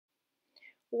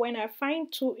When I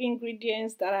find two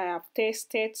ingredients that I have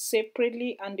tested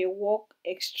separately and they work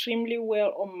extremely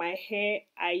well on my hair,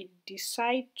 I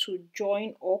decide to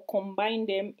join or combine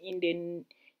them in the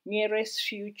nearest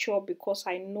future because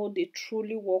I know they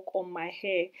truly work on my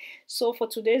hair. So for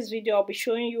today's video, I'll be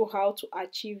showing you how to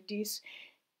achieve this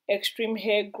extreme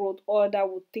hair growth oil that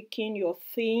will thicken your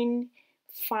thin,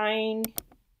 fine,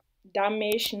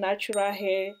 damaged natural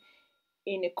hair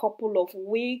in a couple of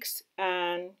weeks.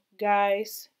 And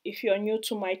guys, if you're new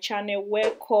to my channel,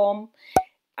 welcome.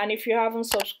 And if you haven't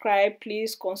subscribed,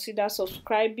 please consider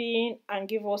subscribing and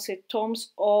give us a thumbs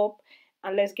up,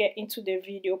 and let's get into the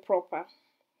video proper.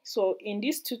 So in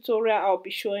this tutorial, I'll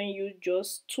be showing you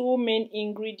just two main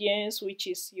ingredients, which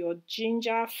is your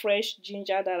ginger, fresh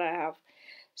ginger that I have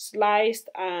sliced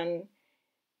and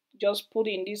just put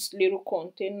in this little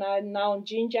container. Now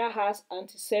ginger has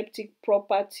antiseptic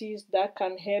properties that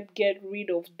can help get rid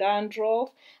of dandruff,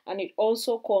 and it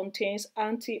also contains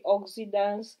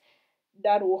antioxidants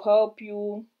that will help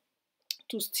you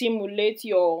to stimulate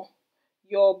your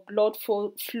blood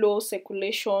flow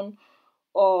circulation,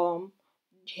 um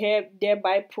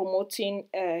thereby promoting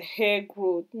hair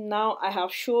growth. Now I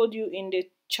have showed you in the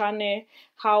channel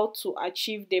how to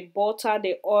achieve the butter,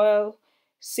 the oil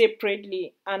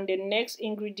separately, and the next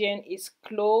ingredient is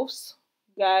cloves.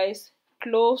 Guys,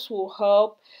 cloves will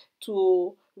help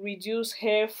to reduce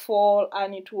hair fall,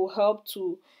 and it will help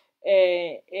to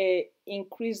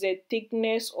increase the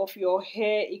thickness of your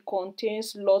hair. It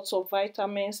contains lots of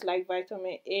vitamins like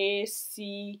vitamin A,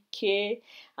 C, K,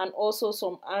 and also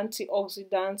some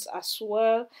antioxidants as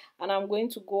well. And I'm going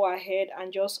to go ahead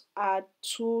and just add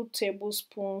 2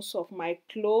 tablespoons of my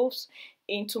cloves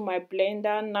into my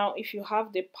blender. Now if you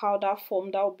have the powder form,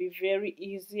 that will be very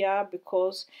easier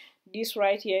because this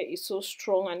right here is so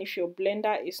strong, and if your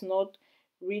blender is not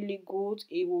really good,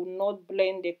 it will not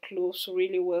blend the cloves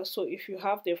really well. So if you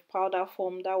have the powder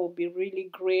form, that will be really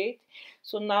great.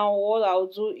 So now what I'll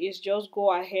do is just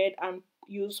go ahead and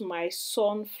use my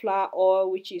sunflower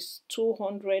oil, which is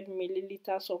 200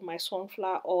 milliliters of my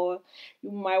sunflower oil.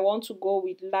 You might want to go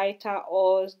with lighter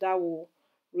oils that will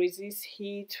resist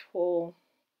heat for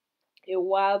a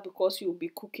while because you'll be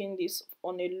cooking this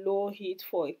on a low heat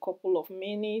for a couple of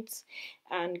minutes.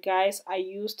 And guys, I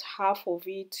used half of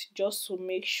it just to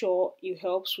make sure it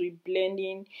helps with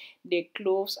blending the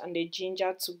cloves and the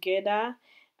ginger together.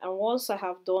 And once I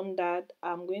have done that,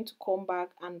 I'm going to come back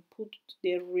and put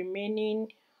the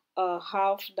remaining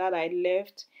half that I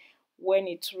left when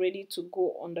it's ready to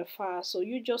go on the fire. So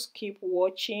you just keep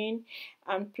watching.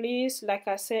 And please, like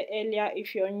I said earlier,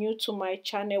 if you're new to my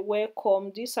channel,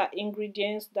 welcome. These are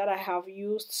ingredients that I have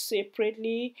used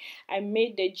separately. I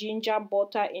made the ginger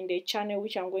butter in the channel,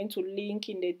 which I'm going to link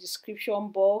in the description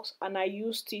box, and I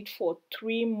used it for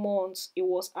 3 months. It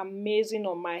was amazing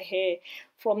on my hair.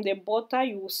 From the butter,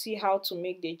 you will see how to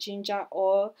make the ginger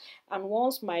oil. And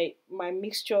once my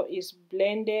mixture is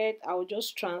blended, I'll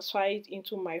just transfer it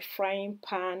into my frying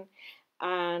pan,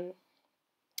 and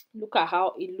look at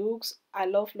how it looks. I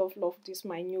love this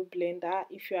my new blender.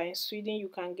 If you are in Sweden, you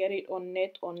can get it on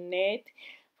net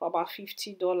for about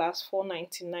 $50,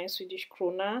 4.99 Swedish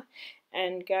krona.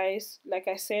 And guys, like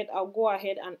I said, I'll go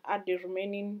ahead and add the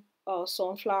remaining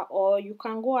sunflower oil. You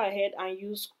can go ahead and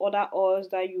use other oils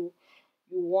that you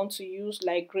want to use,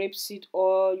 like grapeseed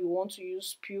oil, you want to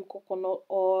use pure coconut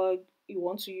oil, you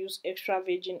want to use extra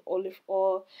virgin olive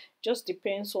oil. Just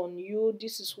depends on you.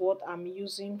 This is what I'm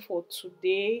using for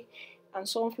today. And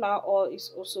sunflower oil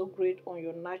is also great on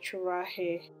your natural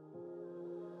hair.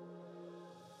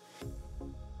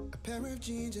 A pair of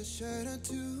jeans, a shirt or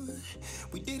two.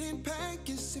 We didn't pack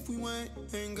as if we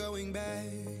weren't going back.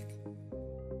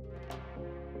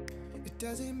 It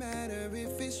doesn't matter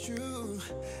if it's true.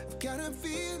 I've got a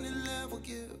feeling love will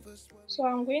give us. So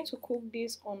I'm going to cook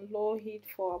this on low heat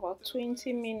for about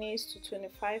 20 minutes to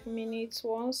 25 minutes.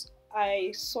 Once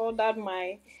I saw that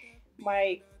my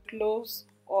cloves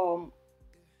oil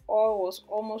was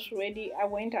almost ready, I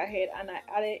went ahead and I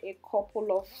added a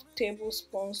couple of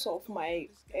tablespoons of my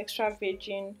extra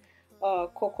virgin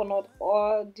coconut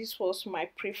oil. This was my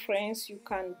preference. You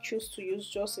can choose to use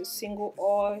just a single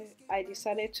oil. I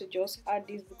decided to just add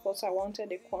this because I wanted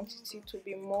the quantity to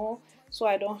be more, so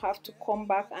I don't have to come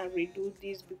back and redo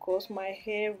this, because my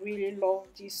hair really loves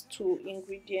these 2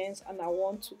 ingredients and I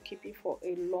want to keep it for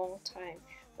a long time.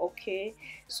 Okay,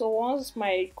 so once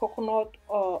my coconut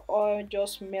oil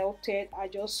just melted, I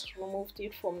just removed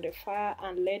it from the fire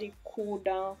and let it cool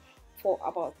down for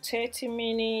about 30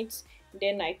 minutes.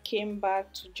 Then I came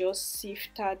back to just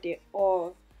sift out the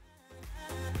oil.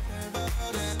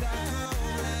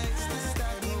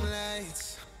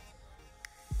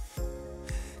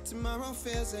 Tomorrow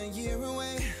feels a year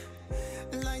away,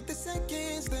 like the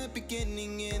seconds, the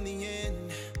beginning and the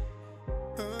end.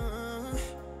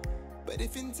 But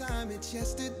if in time it's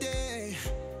yesterday,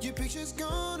 your picture's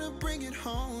gonna bring it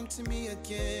home to me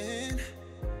again.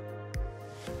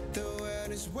 The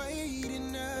world is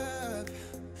waiting up,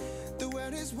 the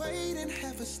world is waiting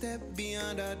half a step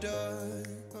beyond our door.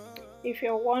 If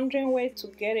you're wondering where to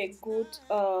get a good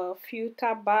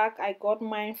filter bag, I got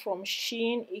mine from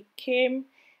Shein. It came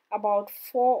about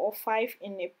 4 or 5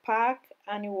 in a pack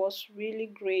and it was really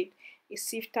great. It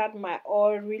sifted my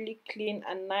oil really clean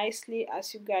and nicely,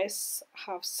 as you guys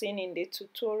have seen in the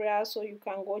tutorial, so you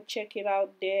can go check it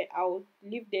out there. I'll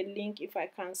leave the link if I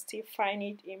can still find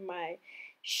it in my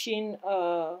Shein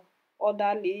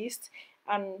order list.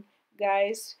 And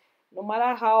guys, no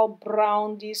matter how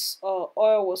brown this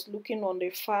oil was looking on the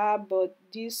far, but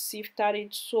this sifted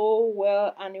it so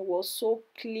well and it was so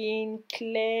clean,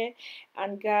 clear.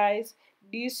 And guys,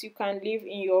 this you can leave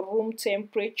in your room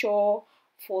temperature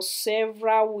for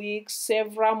several weeks,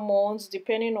 several months,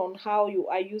 depending on how you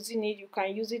are using it. You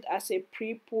can use it as a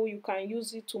pre-poo. You can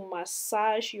use it to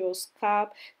massage your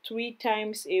scalp 3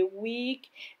 times a week.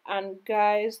 And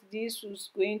guys, this is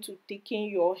going to thicken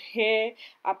your hair.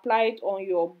 Apply it on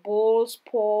your bald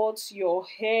spots, your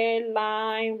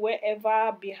hairline,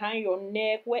 wherever, behind your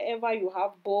neck, wherever you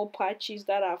have bald patches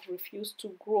that have refused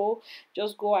to grow.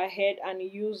 Just go ahead and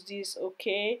use this,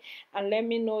 okay? And let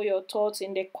me know your thoughts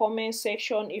in the comment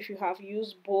section if you have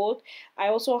used both. I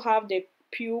also have the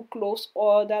pure cloves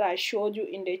oil that I showed you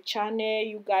in the channel.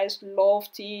 You guys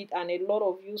loved it and a lot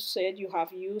of you said you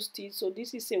have used it, so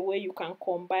this is a way you can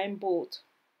combine both.